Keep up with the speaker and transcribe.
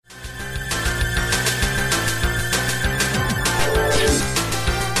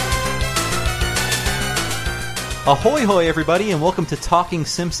Ahoy hoy everybody, and welcome to Talking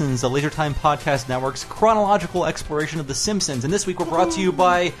Simpsons, the Laser Time Podcast Network's chronological exploration of The Simpsons. And this week we're brought to you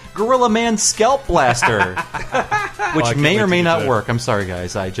by Gorilla Man Scalp Blaster, which may or may not work. I'm sorry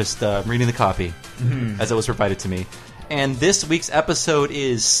guys, I just reading the copy as it was provided to me. And this week's episode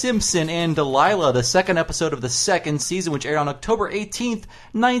is Simpson and Delilah, the second episode of the second season, which aired on October 18th,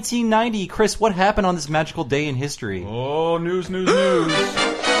 1990. Chris, what happened on this magical day in history? Oh, news.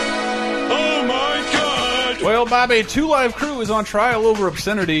 Well, Bobby, Two Live Crew is on trial over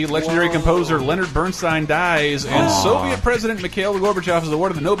obscenity. Legendary composer Leonard Bernstein dies, and Soviet President Mikhail Gorbachev is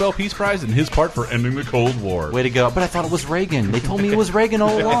awarded the Nobel Peace Prize in his part for ending the Cold War. Way to go. But I thought it was Reagan. They told me it was Reagan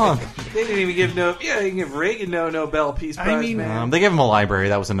all along. They didn't even give they can give Reagan no Nobel Peace Prize, man. They gave him a library.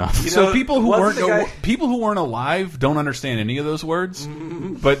 That was enough. So people who weren't alive don't understand any of those words.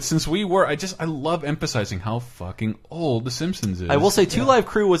 But since we were, I love emphasizing how fucking old The Simpsons is. I will say Two Live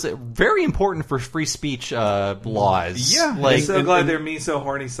Crew was very important for free speech laws. Yeah, I'm so glad their Me So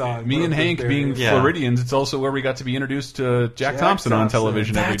Horny song. Me and Hank being Floridians, it's also where we got to be introduced to Jack Thompson on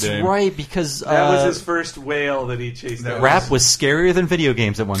television every day. That's right, because that was his first whale that he chased. Rap was scarier than video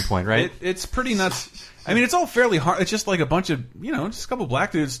games at one point, right? It's pretty nuts. I mean, it's all fairly hard. It's just like a bunch of, just a couple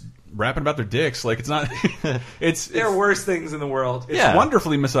black dudes rapping about their dicks. Like, it's not. There are worse things in the world. It's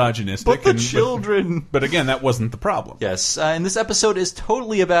wonderfully misogynistic. But the children. But again, that wasn't the problem. Yes, and this episode is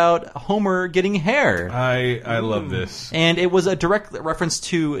totally about Homer getting hair. I love this. And it was a direct reference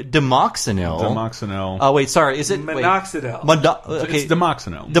to Demoxenil. Oh, wait, sorry. Is it Minoxidil? It's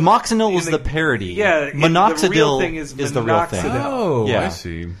Demoxenil. Demoxenil was the parody. Yeah. Minoxidil the real thing is the real thing. Oh, yeah. I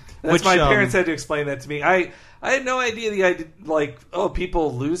see. That's my parents had to explain that to me. I had no idea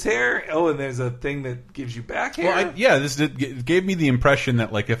people lose hair. Oh, and there's a thing that gives you back hair. Well, this gave me the impression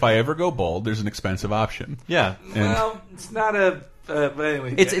that if I ever go bald, there's an expensive option. Yeah. Well, it's not a. But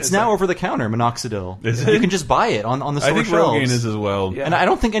anyway, it's now over the counter, Minoxidil. Is it? You can just buy it on the store I think shelves. Rogaine is as well. Yeah. And I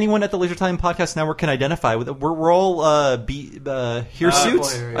don't think anyone at the Laser Time Podcast Network can identify with it. We're all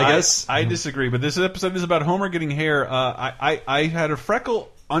hirsutes, I guess. I disagree, but this episode is about Homer getting hair. I had a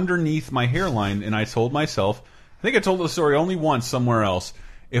freckle underneath my hairline, and I told myself, I think I told the story only once somewhere else,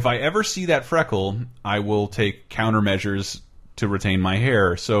 if I ever see that freckle, I will take countermeasures to retain my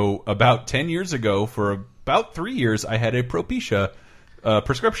hair. So about 10 years ago, for about 3 years, I had a Propecia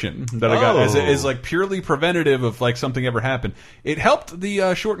prescription that I got as purely preventative of something ever happened. It helped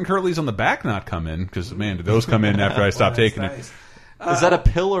the short and curlies on the back not come in, because man, did those come in after I stopped taking it. Is that a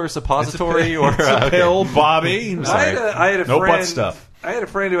pill or a suppository? It's a pill, Bobby. I had a no friend, butt stuff. I had a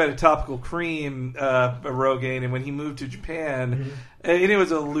friend who had a topical cream, a Rogaine, and when he moved to Japan, and it was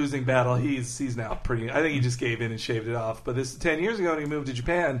a losing battle. He's now pretty. I think he just gave in and shaved it off. But this 10 years ago, when he moved to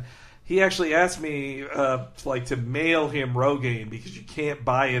Japan, he actually asked me to mail him Rogaine because you can't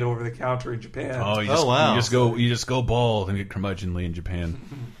buy it over the counter in Japan. Wow! You just go bald and get curmudgeonly in Japan.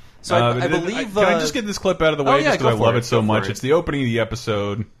 So I believe. Can I just get this clip out of the way just because I love it so much? It's the opening of the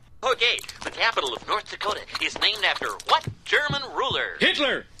episode. Okay, the capital of North Dakota is named after what German ruler?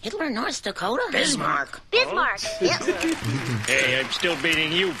 Hitler! Hitler, North Dakota? Bismarck! Hitler! Hey, I'm still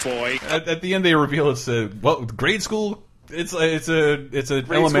beating you, boy. At the end, they reveal it's grade school. It's a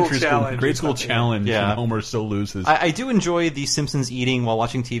elementary school grade school challenge. Yeah. And Homer still loses. I do enjoy The Simpsons eating while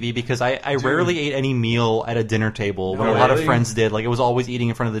watching TV because I rarely ate any meal at a dinner table when a lot of friends did. It was always eating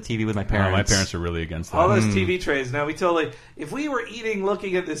in front of the TV with my parents. My parents are really against that. All those TV trays. Now if we were eating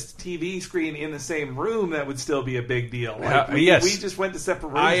looking at this TV screen in the same room, that would still be a big deal. Yes. We just went to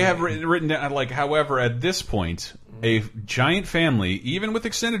separate rooms. I have written down however, at this point, a giant family, even with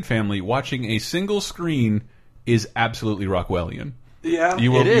extended family, watching a single screen is absolutely Rockwellian. Yeah,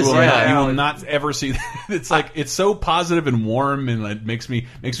 you will, it is. You will not ever see. It's it's so positive and warm, and it makes me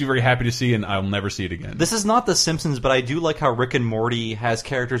very happy to see, and I'll never see it again. This is not The Simpsons, but I do like how Rick and Morty has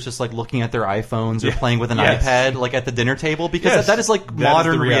characters just looking at their iPhones or playing with an iPad at the dinner table because that is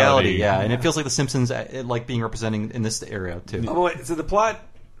modern reality. Yeah, and it feels like The Simpsons being representing in this area too. Oh, wait, so the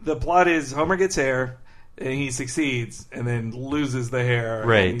plot is Homer gets hair. And he succeeds, and then loses the hair.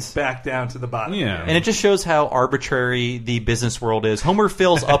 Right. And he's back down to the bottom. Yeah. And it just shows how arbitrary the business world is. Homer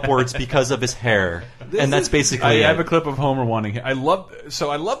fills upwards because of his hair, and that's basically. I have a clip of Homer wanting hair. I love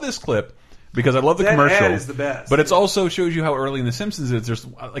this clip because I love the commercial. That ad is the best. But it also shows you how early in The Simpsons it is. There's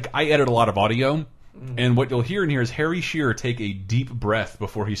I edit a lot of audio. And what you'll hear in here is Harry Shearer take a deep breath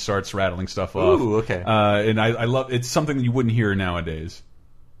before he starts rattling stuff off. Ooh, okay. And I love it's something you wouldn't hear nowadays.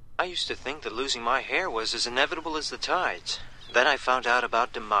 I used to think that losing my hair was as inevitable as the tides. Then I found out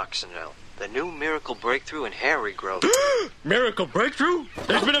about Demoxenil, the new miracle breakthrough in hair regrowth. Miracle breakthrough?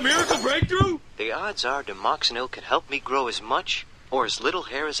 There's been a miracle breakthrough? The odds are Demoxenil can help me grow as much or as little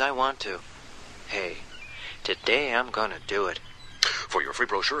hair as I want to. Hey, Today I'm gonna do it. For your free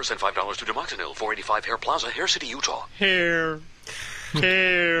brochure, send $5 to Demoxenil, 485 Hair Plaza, Hair City, Utah. Hair.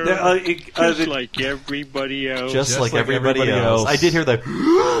 Just like everybody else. Just like everybody else. I did hear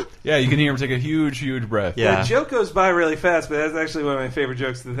the... Yeah, you can hear him take a huge breath. Yeah. The joke goes by really fast, but that's actually one of my favorite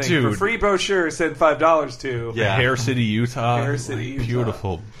jokes of the thing. Dude. For free brochure, send $5 to. Yeah. Hair City, Utah. Hair City, Utah.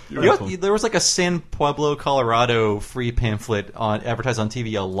 Beautiful. You know, there was like a San Pueblo, Colorado free pamphlet advertised on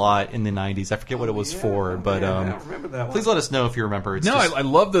TV a lot in the 90s. I forget what it was for, but I don't remember that one. please let us know if you remember. It's No, just I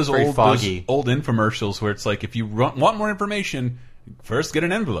love those very old foggy. infomercials where it's like, if you want more information, first get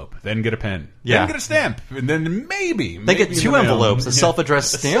an envelope, then get a pen, Yeah. then get a stamp, and then maybe They get two in the mail. envelopes, a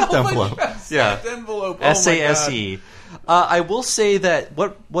self-addressed stamped envelope. Stamped envelope. Oh my SASE. I will say that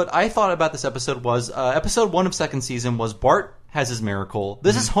what I thought about this episode was episode 1 of second season was Bart has his miracle.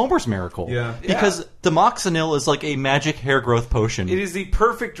 This is Homer's miracle. Yeah. Because Demoxenil is like a magic hair growth potion. It is the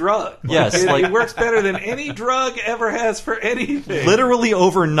perfect drug. Yes, it works better than any drug ever has for anything. Literally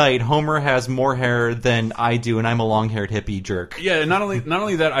overnight, Homer has more hair than I do, and I'm a long-haired hippie jerk. Yeah, and not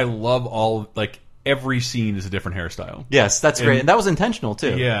only that, I love every scene is a different hairstyle. Yes, that's great, and that was intentional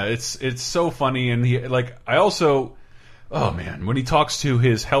too. Yeah, it's so funny, and I also. Oh man, when he talks to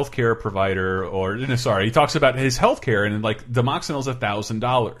his healthcare provider, he talks about his healthcare, and like Demoxenil's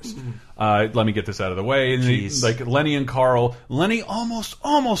 $1,000. Let me get this out of the way. And like Lenny and Carl, Lenny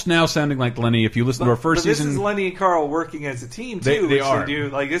almost now sounding like Lenny. If you listen to our first season, this is Lenny and Carl working as a team too. They are.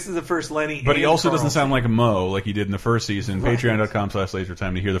 This is the first Lenny. But he also Carl doesn't sound like Mo like he did in the first season. Right.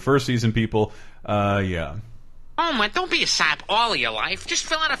 Patreon.com/LaserTime to hear the first season, people. Yeah. Homer, don't be a sap all of your life. Just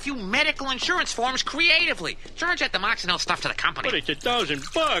fill out a few medical insurance forms creatively. Charge that Demoxenil stuff to the company. But it's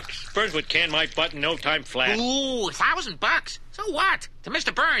 $1,000. Burns would can my butt in no time flat. Ooh, $1,000. So what? To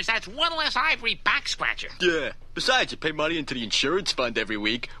Mr. Burns, that's one less ivory back scratcher. Yeah. Besides, you pay money into the insurance fund every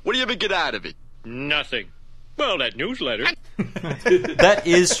week. What do you ever get out of it? Nothing. Well, that newsletter. That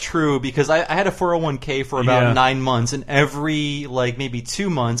is true, because I had a 401k for about 9 months, and every maybe 2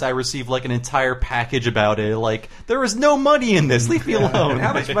 months I received like an entire package about it. Like, there is no money in this. Leave me alone.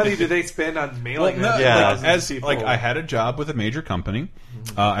 How much money do they spend on mailing that? I had a job with a major company.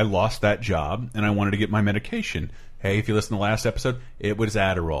 I lost that job, and I wanted to get my medication. Hey, if you listen to the last episode, it was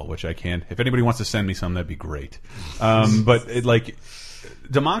Adderall, which I can't. If anybody wants to send me some, that'd be great. But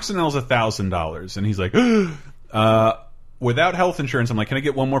Demoxenil's $1,000, and he's like, without health insurance, I'm like, can I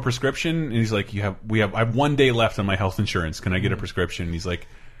get one more prescription? And he's like, I have 1 day left on my health insurance. Can I get a prescription? And he's like,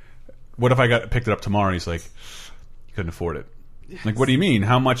 what if I picked it up tomorrow? And he's like, you couldn't afford it. Yes. Like, what do you mean?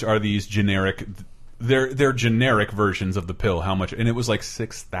 How much are these generic? They're generic versions of the pill. How much? And it was like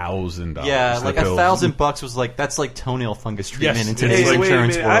 $6,000. Yeah, like $1,000 was that's like toenail fungus treatment in today's wait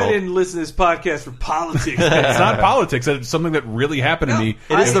insurance a minute. world. I didn't listen to this podcast for politics. It's not politics. It's something that really happened to me.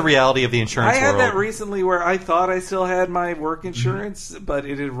 It is the reality of the insurance world. I had that recently where I thought I still had my work insurance, but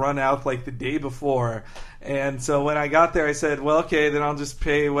it had run out like the day before. And so when I got there, I said, well, okay, then I'll just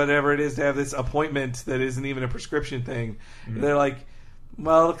pay whatever it is to have this appointment that isn't even a prescription thing. And they're like,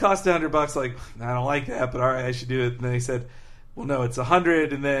 well, it'll cost $100. Like, I don't like that, but all right, I should do it. And then they said, well, no, it's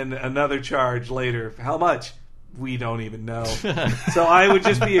 $100 and then another charge later. How much? We don't even know. So I would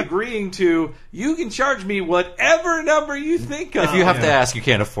just be agreeing to, you can charge me whatever number you think of. If you have to ask, you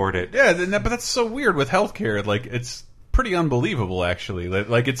can't afford it. Yeah, but that's so weird with healthcare. Like, it's pretty unbelievable, actually.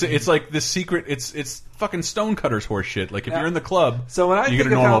 Like, it's like this secret. It's fucking Stonecutters horse shit. Like, if you're in the club, so when I you get a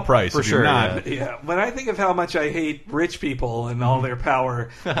think of normal how, price. For if sure, you're not, when I think of how much I hate rich people and all their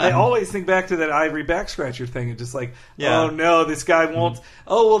power, I always think back to that ivory back scratcher thing, and just like, oh no, this guy won't.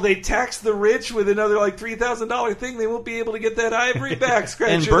 Oh well, they tax the rich with another like $3,000 thing. They won't be able to get that ivory back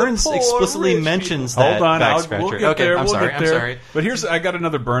scratcher. And Burns explicitly mentions that back scratcher. We'll get there. I'm sorry. But I got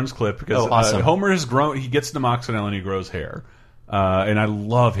another Burns clip because awesome. Homer has grown. He gets Demoxenil and he grows hair. And I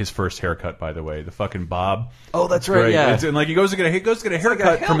love his first haircut, by the way, the fucking bob. Oh, that's right. Yeah, and like he goes to get a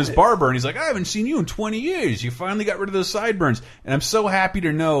haircut from his barber, and he's like, I haven't seen you in 20 years. You finally got rid of those sideburns, and I'm so happy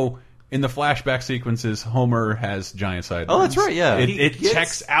to know. In the flashback sequences, Homer has giant sideburns. Oh, that's right. Yeah, it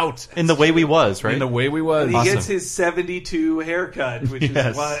checks out in the way we was, right? In the way we was. He gets his 72 haircut, which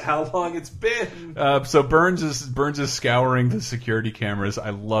is how long it's been. So Burns is scouring the security cameras.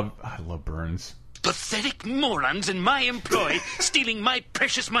 I love Burns. Pathetic morons in my employ stealing my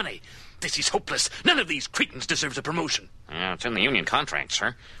precious money. This is hopeless. None of these cretins deserves a promotion. It's in the union contract,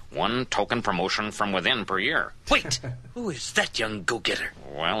 sir. 1 token promotion from within per year. Wait, who is that young go-getter?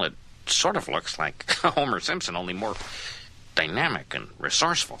 Well, it sort of looks like Homer Simpson, only more dynamic and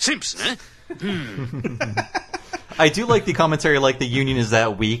resourceful. Simpson, eh? I do like the commentary, like the union is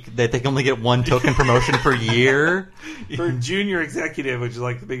that weak that they can only get one token promotion per year. For junior executive, which is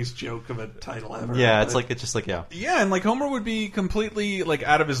like the biggest joke of a title ever. Yeah, it's just like Yeah, and like Homer would be completely like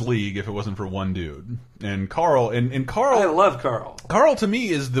out of his league if it wasn't for one dude. And Carl, and Carl, I love Carl. Carl to me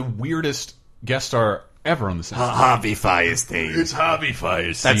is the weirdest guest star ever on The Simpsons. Harvey Firestein. It's Harvey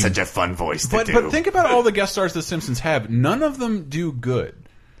Firestein. That's such a fun voice to do. But think about all the guest stars The Simpsons have. None of them do good.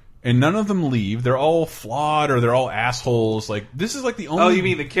 And none of them leave. They're all flawed or they're all assholes. Like this is like the only. Oh, you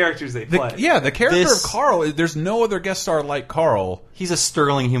mean the characters they play? The character of Carl. There's no other guest star like Carl. He's a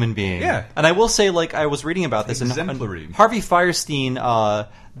sterling human being. Yeah, and I will say, like I was reading about this, exemplary. And Harvey Firestein,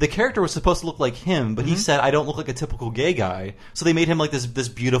 the character was supposed to look like him, but he said, "I don't look like a typical gay guy." So they made him like this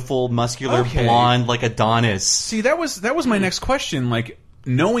beautiful, muscular, blonde, like Adonis. See, that was my next question. Like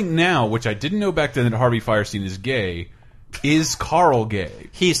knowing now, which I didn't know back then, that Harvey Firestein is gay. Is Carl gay?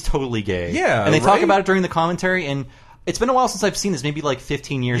 He's totally gay. Yeah, and they talk about it during the commentary, and it's been a while since I've seen this, maybe like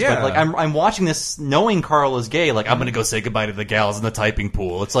 15 years. Yeah. But like I'm watching this knowing Carl is gay. Like I'm going to go say goodbye to the gals in the typing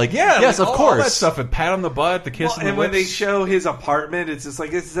pool. It's like yes, of course. All that stuff, a pat on the butt, the kiss, on the and lips. when they show his apartment, it's just like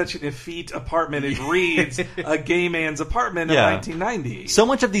this is such an effete apartment. It reads a gay man's apartment in 1990. So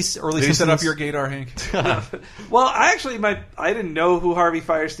much of these early. Did you Simpsons... set up your gaydar, Hank? Well, I didn't know who Harvey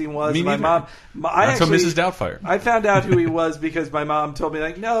Firestein was. Me my neither. mom. So Mrs. Doubtfire. I found out who he was because my mom told me,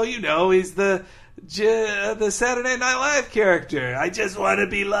 like, no, he's the Saturday Night Live character. I just want to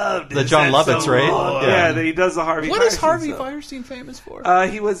be loved. The John Lovitz, right? Yeah, that he does the Harvey. What is Harvey Firestein famous for?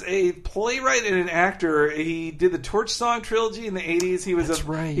 He was a playwright and an actor. He did the Torch Song trilogy in the 80s. He was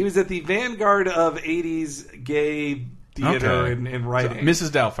He was at the vanguard of 80s gay theater and writing. So, Mrs.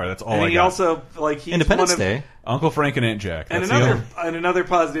 Doubtfire. That's all. And I he got. also he's Independence Day. Uncle Frank and Aunt Jack. And That's another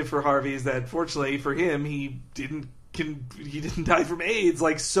positive for Harvey is that fortunately for him, he didn't die from AIDS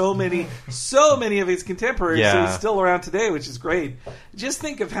like so many of his contemporaries. So he's still around today, which is great. Just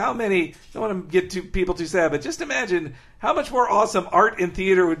think of how many. I don't want to get people too sad, but just imagine how much more awesome art and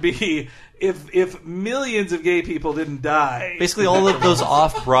theater would be if millions of gay people didn't die. Basically, all of those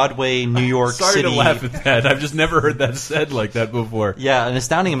off-Broadway New York Sorry City. to laugh at that. I've just never heard that said like that before. Yeah, an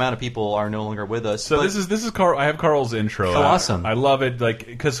astounding amount of people are no longer with us. So this is Carl. I have Carl's intro. Oh, awesome! I love it. Like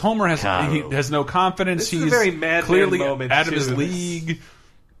because Homer has no confidence. This is He's a very Mad clearly Men moment out of too. his league.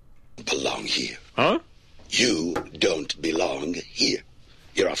 Belong here. Huh? You don't belong here.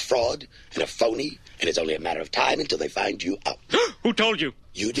 You're a fraud and a phony, and it's only a matter of time until they find you out. Who told you?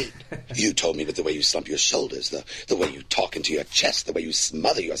 You did. You told me with the way you slump your shoulders, the way you talk into your chest, the way you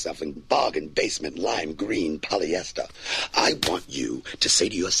smother yourself in bargain basement lime green polyester. I want you to say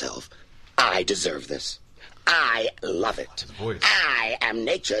to yourself, I deserve this. I love it. I am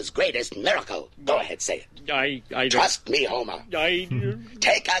nature's greatest miracle. Go ahead, say it. I Trust me, Homer.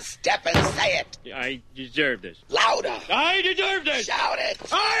 Take a step and say it. I deserve this. Louder. I deserve this. Shout it.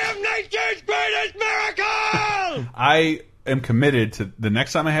 I am nature's greatest miracle. I am committed to the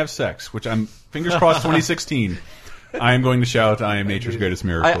next time I have sex, which I'm fingers crossed 2016. I am going to shout, I am nature's greatest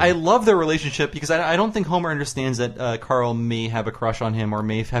miracle. I love their relationship because I don't think Homer understands that Carl may have a crush on him or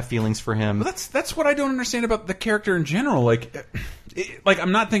may have feelings for him. But that's what I don't understand about the character in general. Like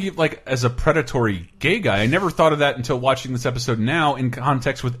I'm not thinking of like as a predatory gay guy. I never thought of that until watching this episode now in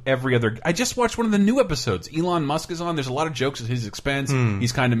context with every other. I just watched one of the new episodes. Elon Musk is on. There's a lot of jokes at his expense.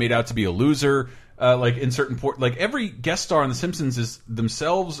 He's kind of made out to be a loser. Like in certain like every guest star on The Simpsons is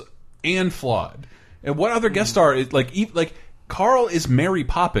themselves and flawed. And what other guest star is like Carl is Mary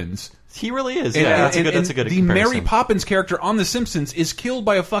Poppins. He really is. Yeah, that's a good the comparison. Mary Poppins character on The Simpsons is killed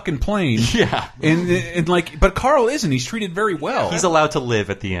by a fucking plane. Yeah, and like, but Carl isn't. He's treated very well. He's allowed to live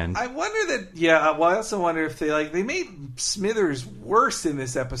at the end. I wonder that. Yeah. Well, I also wonder if they made Smithers worse in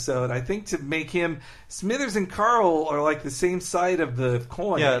this episode. I think to make him Smithers and Carl are like the same side of the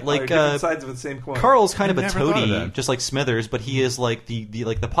coin. Yeah, like different sides of the same coin. Carl's kind of a never thought of toady, that. just like Smithers, but he is like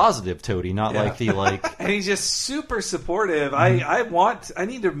the positive toady, not like the like. And he's just super supportive. I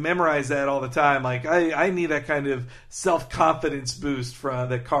need to memorize that all the time. Like I need that kind of self-confidence boost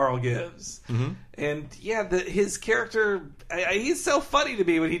that Carl gives. And yeah, his character, he's so funny to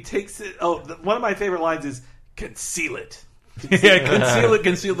me when he takes it. Oh, one of my favorite lines is "conceal it."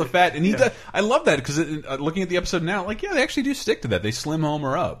 Conceal the fat, and he does. I love that because looking at the episode now, like they actually do stick to that. They slim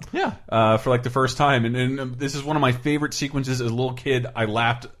Homer up, for like the first time, and this is one of my favorite sequences. As a little kid, I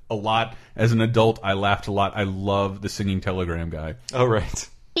laughed a lot. As an adult, I laughed a lot. I love the singing telegram guy. Oh right,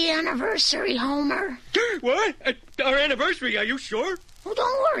 the anniversary, Homer. What? Our anniversary? Are you sure? Oh,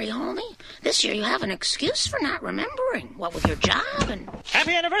 don't worry, homie. This year you have an excuse for not remembering. What with your job and...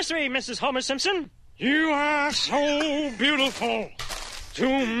 Happy anniversary, Mrs. Homer Simpson. You are so beautiful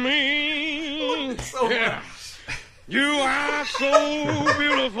to me. So You are so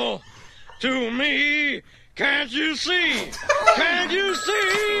beautiful to me. Can't you see? Can't you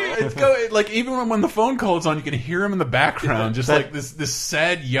see? Like even when the phone call is on, you can hear him in the background, just like this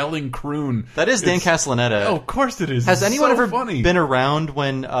sad yelling croon. That is Dan Castellaneta. Oh, of course it is. Has anyone ever funny. been around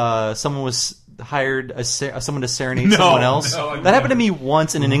when someone was hired someone to serenade someone else? No, that happened to me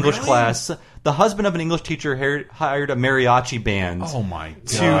once in an English class. The husband of an English teacher hired a mariachi band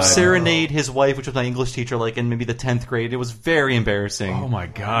to serenade his wife, which was my English teacher, like in maybe the 10th grade. It was very embarrassing. Oh my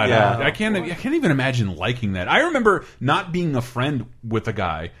god! Yeah. I can't even imagine liking that. I remember not being a friend with a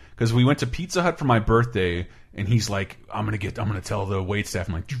guy because we went to Pizza Hut for my birthday. And he's like, I'm gonna tell the waitstaff.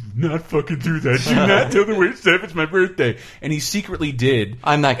 I'm like, do not fucking do that. Do not tell the waitstaff it's my birthday. And he secretly did.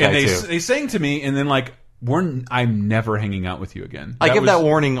 I'm that guy and too. They sang to me, and then like, I'm never hanging out with you again. I give that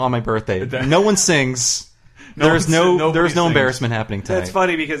warning on my birthday. No one sings. There's no embarrassment happening tonight. That's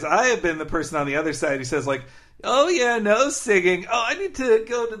funny because I have been the person on the other side who says like, oh yeah, no singing. Oh, I need to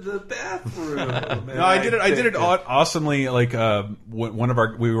go to the bathroom. No, I did it awesomely. Like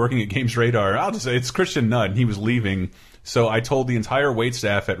we were working at Games Radar. I'll just say it's Christian Nudd, and he was leaving. So I told the entire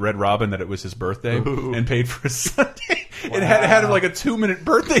waitstaff at Red Robin that it was his birthday and paid for a Sunday. Wow. It had like a 2-minute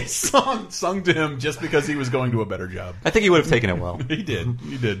birthday song sung to him just because he was going to a better job. I think he would have taken it well. He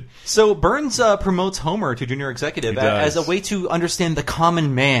did. So Burns promotes Homer to junior executive as a way to understand the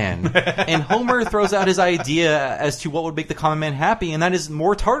common man. And Homer throws out his idea as to what would make the common man happy, and that is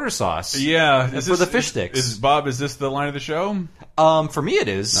more tartar sauce. Yeah. For the fish sticks. Bob, is this the line of the show? For me it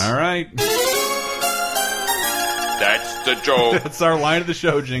is. All right. That's the joke. That's our line of the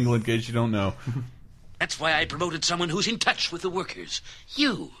show jingle, in case you don't know. That's why I promoted someone who's in touch with the workers.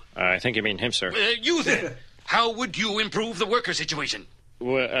 You. I think you mean him, sir. You then. How would you improve the worker situation?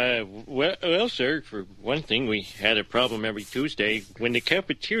 Well, sir, for one thing, we had a problem every Tuesday when the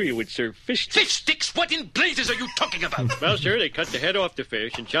cafeteria would serve fish sticks. Fish sticks? What in blazes are you talking about? Well, sir, they cut the head off the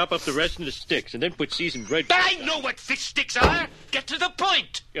fish and chop up the rest of the sticks and then put seasoned bread. I know what fish sticks are. Get to the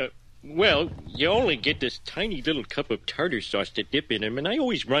point. Well, you only get this tiny little cup of tartar sauce to dip in them, and I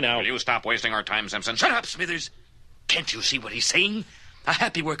always run out. Will you stop wasting our time, Simpson? Shut up, Smithers. Can't you see what he's saying? A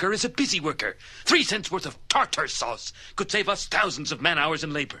happy worker is a busy worker. 3 cents worth of tartar sauce could save us thousands of man-hours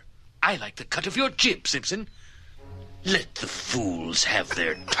in labor. I like the cut of your jib, Simpson. Let the fools have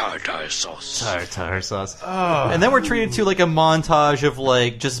their tartar sauce. Tartar sauce. Oh. And then we're treated to like a montage of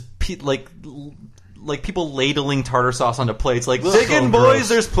like just like people ladling tartar sauce onto plates. Like, dig in, boys,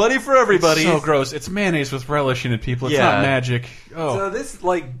 there's plenty for everybody. It's so gross. It's mayonnaise with relish in it, people. It's not magic. Oh. So this,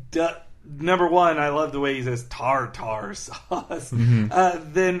 like, number one, I love the way he says tartar sauce.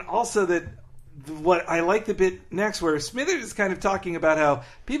 Then also that what I like the bit next where Smithers is kind of talking about how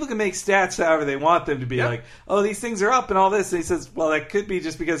people can make stats however they want them to be. Like, oh, these things are up and all this. And he says, well, that could be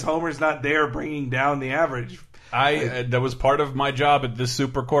just because Homer's not there bringing down the average. That was part of my job at this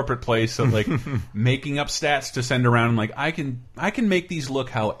super corporate place of like making up stats to send around. Like I can make these look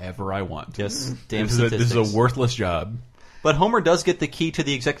however I want. Yes, this is a worthless job. But Homer does get the key to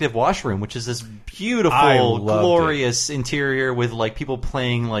the executive washroom, which is this beautiful, glorious interior with like people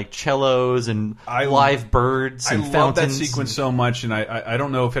playing like cellos and live birds and fountains. I love that sequence so much, and I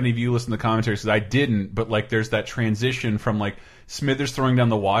don't know if any of you listen to the commentaries because I didn't, but like there's that transition from like Smithers throwing down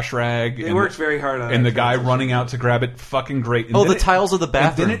the wash rag. They worked very hard on it. And the guy running out to grab it, fucking great. And the tiles of the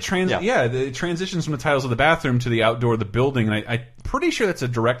bathroom. And then it transitions from the tiles of the bathroom to the outdoor of the building. And I'm pretty sure that's a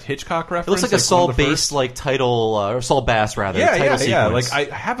direct Hitchcock reference. It looks like a Saul Bass like title, or Saul Bass rather. Title sequence. Like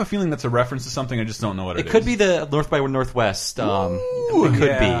I have a feeling that's a reference to something. I just don't know what it is. It could be the North by Northwest. It could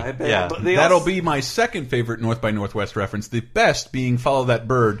be. Yeah, that'll be my second favorite North by Northwest reference. The best being Follow That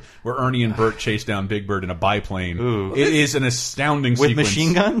Bird, where Ernie and Bert chase down Big Bird in a biplane. Ooh. It is an astounding with sequence.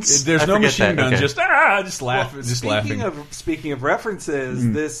 Machine guns? There's no machine guns. Okay. Just laughing. Speaking of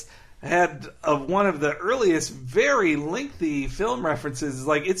references, this had one of the earliest, very lengthy film references.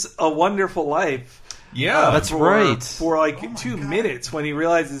 Like, It's a Wonderful Life. Yeah, that's right. For like 2 minutes, when he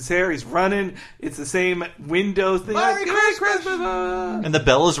realizes his hair, he's running. It's the same Windows thing. Merry Christmas! And the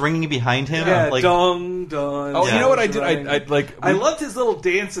bell is ringing behind him. Yeah, like, dong dong. Oh, you know what I did? I loved his little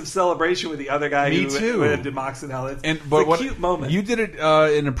dance of celebration with the other guy. Me too. Who did Moxonell. It's a cute moment. You did it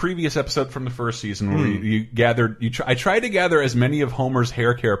in a previous episode from the first season where you gathered. I tried to gather as many of Homer's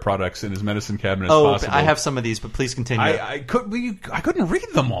hair care products in his medicine cabinet as possible. I have some of these, but please continue. I couldn't read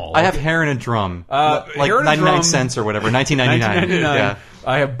them all. I have hair and a drum. Like 99 cents or whatever, 1999. Yeah.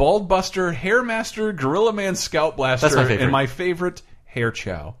 I have Bald Buster, Hair Master, Gorilla Man Scalp Blaster, That's my favorite. And my favorite, Hair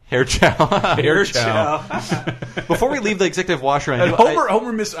chow. Hair chow. Hair chow. Before we leave the executive washroom, And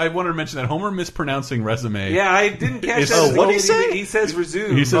I wanted to mention that Homer mispronouncing resume. Yeah, I didn't catch that. Oh, what did he say? He says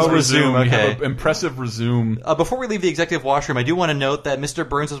resume. He says resume. Okay. You have an impressive resume. Before we leave the executive washroom, I do want to note that Mr.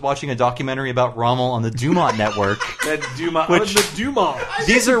 Burns was watching a documentary about Rommel on the Dumont Network. That Dumont. Which- the Dumont.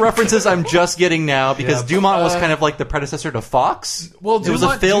 These are references I'm just getting now because Dumont was kind of like the predecessor to Fox. Well, it was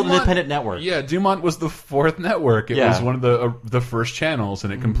a failed independent network. Yeah, Dumont was the fourth network. It was one of the first channels,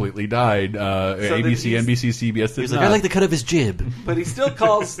 and it completely died. ABC, NBC, CBS did He's not. like, I like the cut of his jib. But he still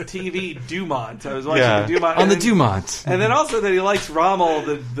calls TV Dumont. I was watching the Dumont. On the and then- Dumont. And then also that he likes Rommel,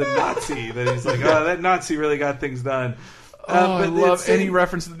 the Nazi. That he's like, oh, that Nazi really got things done. I love it's- any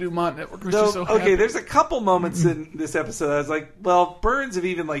reference to the Dumont Network. Makes me so happy. Okay, there's a couple moments in this episode I was like, well, Burns, if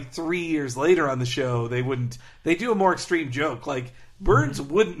even like 3 years later on the show, they do a more extreme joke. Like, Burns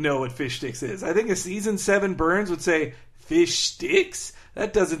wouldn't know what fish sticks is. I think a season 7 Burns would say, fish sticks?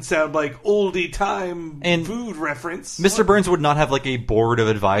 That doesn't sound like oldie time food reference. Mr. Burns would not have like a board of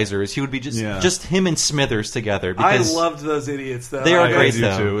advisors. He would be just him and Smithers together. I Because loved those idiots, though. They are I great, do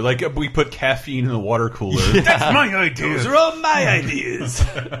though. too. Like we put caffeine in the water cooler. That's my idea. Those are all my ideas.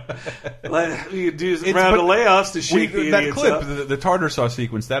 You could do a round of layoffs to shake the that idiots clip, up. the tartar sauce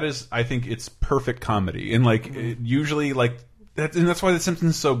sequence. That is, I think, it's perfect comedy, and like usually like. And that's why The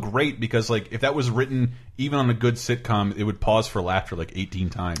Simpsons is so great, because like if that was written even on a good sitcom, it would pause for laughter like 18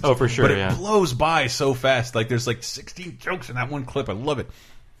 times. Oh, for sure, But it yeah. blows by so fast. Like there's like 16 jokes in that one clip. I love it.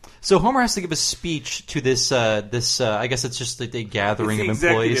 So Homer has to give a speech to this. I guess it's just like a gathering of It's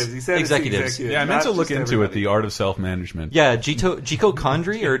employees. executives. He said it's executives. Yeah, I meant Not to look just into it. The art of self-management. Yeah,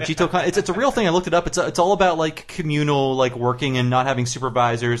 Gitocondry or Gitocon. It's a real thing. I looked it up. It's all about like communal, like working and not having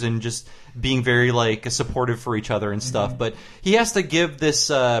supervisors and just being very like supportive for each other and stuff. But he has to give this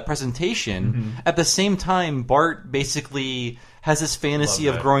presentation at the same time. Bart basically has this fantasy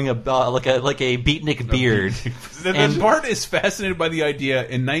of growing a like a beatnik beard. And Bart is fascinated by the idea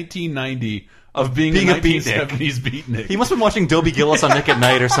in 1990 of being a 1970s beatnik. He must have been watching Dobie Gillis on Nick at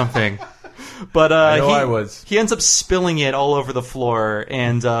Night or something. But I was. He ends up spilling it all over the floor,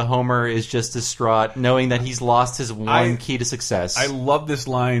 and Homer is just distraught, knowing that he's lost his one key to success. I love this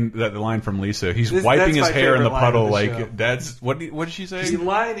line, the line from Lisa. He's That's wiping his my hair in the favorite line puddle of the like, show. Dad's, what did she say? The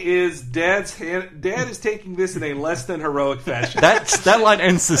line is, Dad is taking this in a less than heroic fashion. That line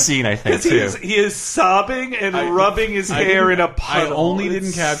ends the scene, I think, too. He is sobbing and rubbing his hair in a I puddle. only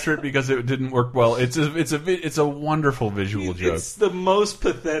didn't capture it because it didn't work well. It's a wonderful visual joke. It's the most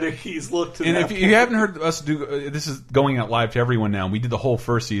pathetic he's looked in And that if you haven't heard us do, this is going out live to everyone now. We did the whole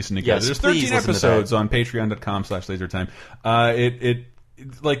first season together. Yes, There's please 13 listen to episodes on patreon.com/lasertime. It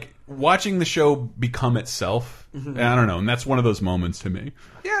like watching the show become itself. I don't know, and that's one of those moments to me.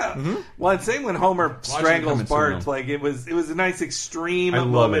 Yeah. Well, and same when Homer strangles comments Bart, around. like it was a nice extreme I love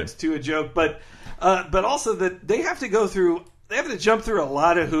moment it. to a joke, but also that they have to jump through a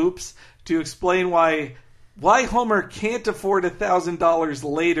lot of hoops to explain why Homer can't afford $1,000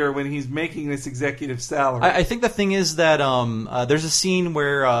 later when he's making this executive salary. I think the thing is that there's a scene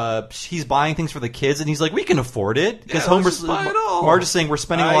where he's buying things for the kids, and he's like, "We can afford it," because let's just buy it all. Marge is saying we're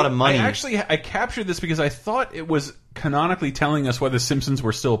spending a lot of money. I captured this because I thought it was canonically telling us why the Simpsons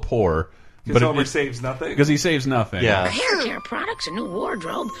were still poor. Because Homer saves nothing. Because he saves nothing. Yeah. Hair care products, a new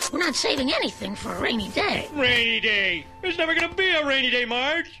wardrobe. We're not saving anything for a rainy day. Rainy day. There's never going to be a rainy day,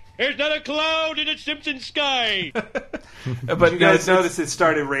 Marge. There's not a cloud in the Simpson sky. But you guys notice it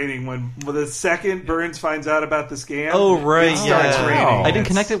started raining when the second Burns finds out about the scam. Oh right, it starts raining. I didn't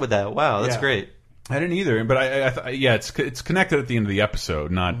connect it with that. Wow, that's great. I didn't either, but it's connected at the end of the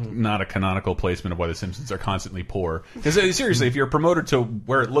episode, not a canonical placement of why the Simpsons are constantly poor. Because seriously, if you're promoted to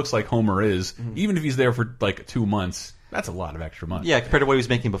where it looks like Homer is, even if he's there for like 2 months, that's a lot of extra money. Yeah, compared to what he was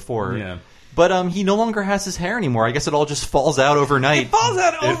making before. Yeah. But he no longer has his hair anymore. I guess it all just falls out overnight. It falls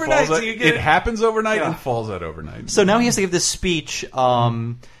out overnight. So you get it happens overnight and falls out overnight. So now he has to give this speech,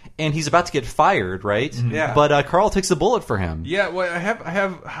 and he's about to get fired, right? Yeah. But Carl takes a bullet for him. Yeah, well,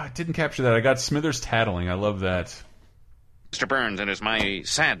 I didn't capture that. I got Smithers tattling. I love that. Mr. Burns, it is my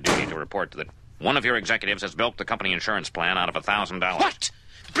sad duty to report that one of your executives has bilked the company insurance plan out of $1,000. What?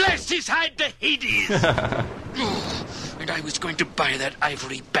 Bless his hide to Hades! And I was going to buy that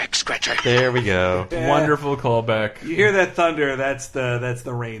ivory back scratcher. There we go. Yeah. Wonderful callback. You hear that thunder? That's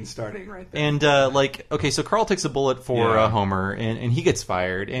the rain starting right there. And okay, so Carl takes a bullet for Homer, and he gets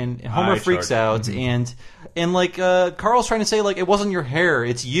fired, and Homer I freaks charge. out, and like Carl's trying to say like it wasn't your hair,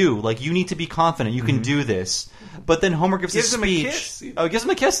 it's you. Like you need to be confident, you can do this. But then Homer gives Gives a him a speech. kiss. Oh, gives him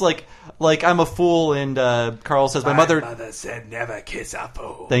a kiss, like I'm a fool, and Carl says my mother said never kiss a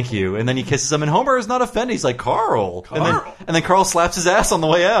fool. Thank you. And then he kisses him, and Homer is not offended. He's like, Carl. And then Carl. And then Carl slaps his ass on the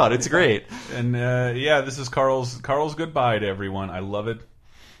way out. It's great. And yeah, this is Carl's goodbye to everyone. I love it.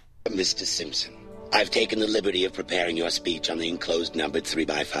 Mr. Simpson, I've taken the liberty of preparing your speech on the enclosed numbered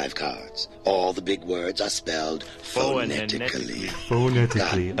 3x5 cards. All the big words are spelled phonetically.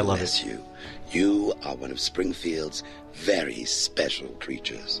 Phonetically. I love bless it. you. You are one of Springfield's very special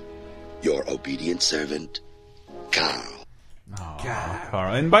creatures. Your obedient servant, Carl.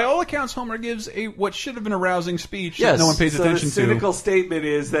 Carl. And by all accounts, Homer gives what should have been a rousing speech Yes. that no one pays attention the cynical statement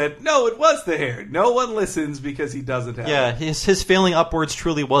is that, no, it was the hair. No one listens because he doesn't have Yeah, it. his failing upwards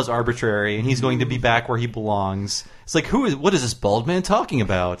truly was arbitrary, and he's going to be back where he belongs. It's like, what is this bald man talking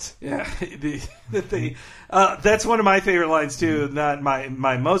about? Yeah, that's one of my favorite lines too. Not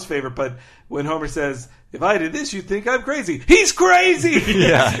my most favorite, but when Homer says, "If I did this, you'd think I'm crazy." He's crazy.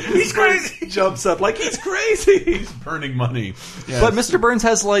 Yeah. He's crazy. Jumps up like he's crazy. He's burning money. Yes. But Mr. Burns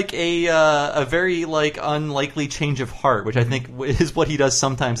has like a very like unlikely change of heart, which I think is what he does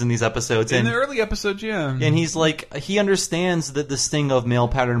sometimes in these episodes. In the early episodes, yeah. And he's like, he understands that the sting of male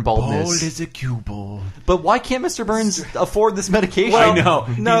pattern baldness. Bald is a cue ball. But why can't Mr. Burns afford this medication? I know.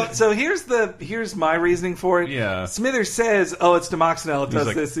 No, so here's my reasoning for it. Yeah. Smithers says, "Oh, it's Demoxenil. It does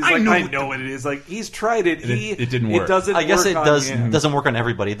like, this." He's I like, know "I know what it is." Like he's tried it. It didn't work. It doesn't. I guess work it on him. doesn't work on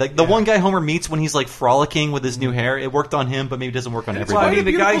everybody. The one guy Homer meets when he's like frolicking with his new hair, it worked on him, but maybe it doesn't work on Well, everybody. I mean,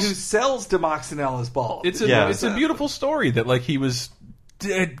 the guy beautiful who sells Demoxenil is bald. It's a beautiful story that like he was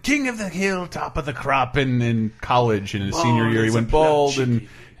king of the hill, top of the crop in college. In his senior year, he went bald, and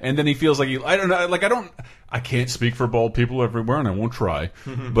then he feels like I don't know. I can't speak for bald people everywhere, and I won't try.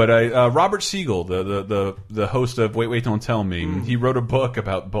 But Robert Siegel, the host of Wait, Don't Tell Me, he wrote a book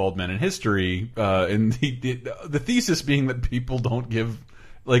about bald men in history, and the thesis being that people don't give.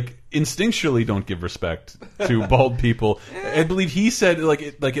 Like instinctually don't give respect to bald people. I believe he said like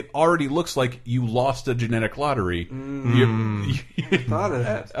it already looks like you lost a genetic lottery. Thought of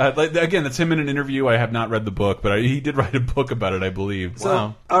that. Again, that's him in an interview. I have not read the book, but he did write a book about it, I believe.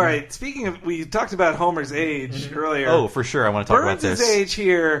 So, all right. Speaking of, we talked about Homer's age earlier. Oh, for sure. I want to talk about Burns' this. age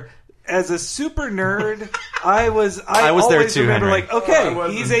here. As a super nerd, I was there always too, remember Henry. like,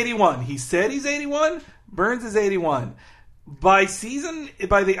 okay, he's 81. He said he's 81. Burns is 81.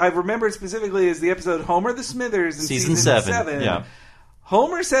 I remember it specifically as the episode Homer the Smithers in season 7. Yeah.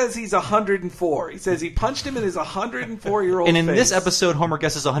 Homer says he's 104. He says he punched him in his 104-year-old And in face. this episode, Homer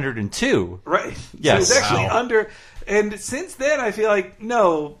guesses 102. Right. Yes. So he's actually under. And since then, I feel like,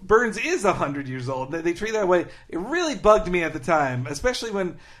 no, Burns is 100 years old. They treat that way. It really bugged me at the time, especially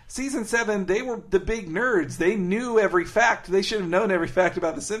when season 7, they were the big nerds. They knew every fact. They should have known every fact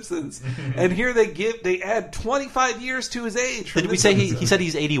about The Simpsons. And here they add 25 years to his age. Did we say he said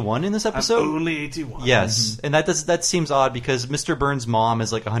he's 81 in this episode? I'm only 81. Yes, and that seems odd because Mr. Burns' mom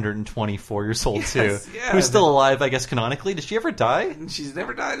is like 124 years old too. Yeah, who's still alive, I guess canonically. Did she ever die? She's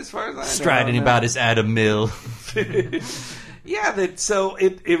never died, as far as I know. Striding about his Adam Mill. Yeah, so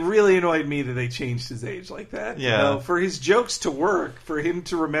it really annoyed me that they changed his age like that. Yeah. You know, for his jokes to work, for him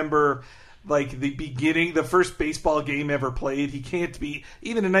to remember like the first baseball game ever played, he can't be,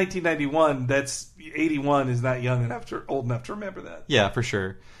 even in 1991, 81 is not old enough to remember that. Yeah, for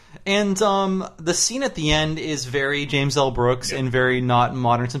sure. And the scene at the end is very James L. Brooks and very not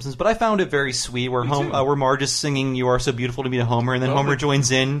modern Simpsons, but I found it very sweet where Marge is singing "You Are So Beautiful to Me" to Homer, and then Homer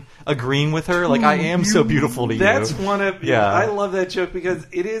joins in, agreeing with her, like, "I am so beautiful to you." That's one of I love that joke because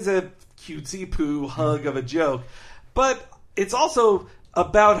it is a cutesy poo hug of a joke, but it's also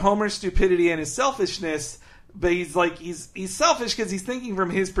about Homer's stupidity and his selfishness. But he's selfish because he's thinking from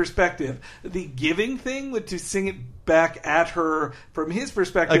his perspective. The giving thing would to sing it back at her from his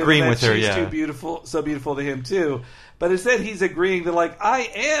perspective, agreeing that with her, she's yeah, too beautiful, so beautiful to him too. But instead, he's agreeing that like, I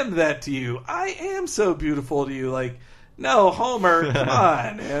am that to you. I am so beautiful to you. Like, no, Homer, come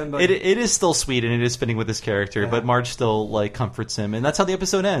on. And like, it is still sweet and it is fitting with his character, but Marge still like comforts him, and that's how the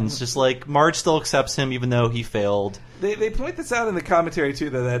episode ends. Just like Marge still accepts him even though he failed. They point this out in the commentary too,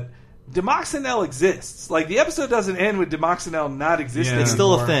 though, that Demoxenil exists. Like, the episode doesn't end with Demoxenil not existing. It's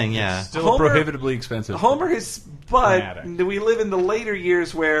still a thing, yeah. Still prohibitively expensive. Homer is, but we live in the later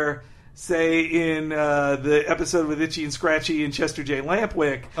years where, say, in the episode with Itchy and Scratchy and Chester J.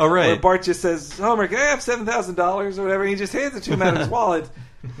 Lampwick, where Bart just says, "Homer, can I have $7,000 or whatever?" And he just hands it to him out of his wallet.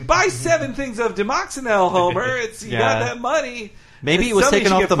 Buy 7 things of Demoxenil, Homer. You got that money. Maybe it was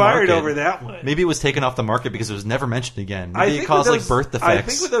taken off the market. Over that one. Maybe it was taken off the market because it was never mentioned again. Maybe it caused like birth defects. I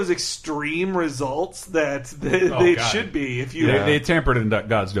think with those extreme results that they should be. If you they tampered in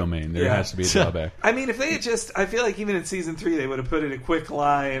God's domain, there has to be a drawback. I mean, if they had I feel like even in season 3 they would have put in a quick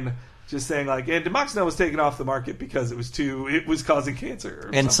line. just saying like, and Demoxenil was taken off the market because it was causing cancer.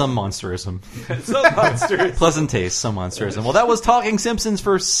 And some monsterism. Some monsterism. Pleasant taste, some monsterism. Well, that was Talking Simpsons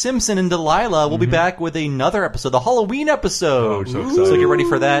for Simpson and Delilah. We'll be back with another episode, the Halloween episode. Oh, so excited. Get ready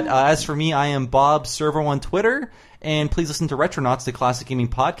for that. As for me, I am Bob Servo on Twitter. And please listen to Retronauts, the classic gaming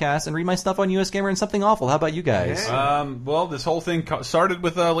podcast, and read my stuff on US Gamer and Something Awful. How about you guys? Well, this whole thing started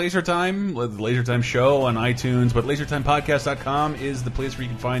with Laser Time, the Laser Time show on iTunes, but LaserTimePodcast.com is the place where you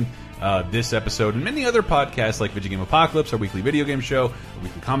can find this episode and many other podcasts like Video Game Apocalypse, our weekly video game show, our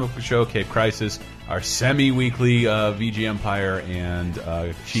weekly comic book show, Cape Crisis, our semi-weekly VG Empire, and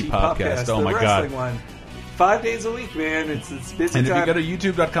Cheap Podcast. Oh my god! One. 5 days a week, man. It's busy and time. if you go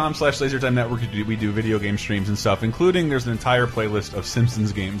to youtube.com/LaserTime Network, we do video game streams and stuff, including there's an entire playlist of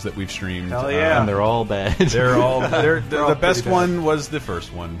Simpsons games that we've streamed. Hell yeah. And they're all bad. They're the best one was the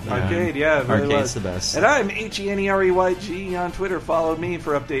first one. Arcade, yeah. It really Arcade's was. the best. And I'm HENEREYG on Twitter. Follow me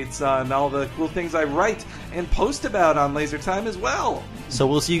for updates on all the cool things I write and post about on Laser Time as well. So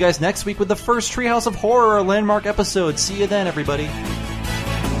we'll see you guys next week with the first Treehouse of Horror, a landmark episode. See you then, everybody.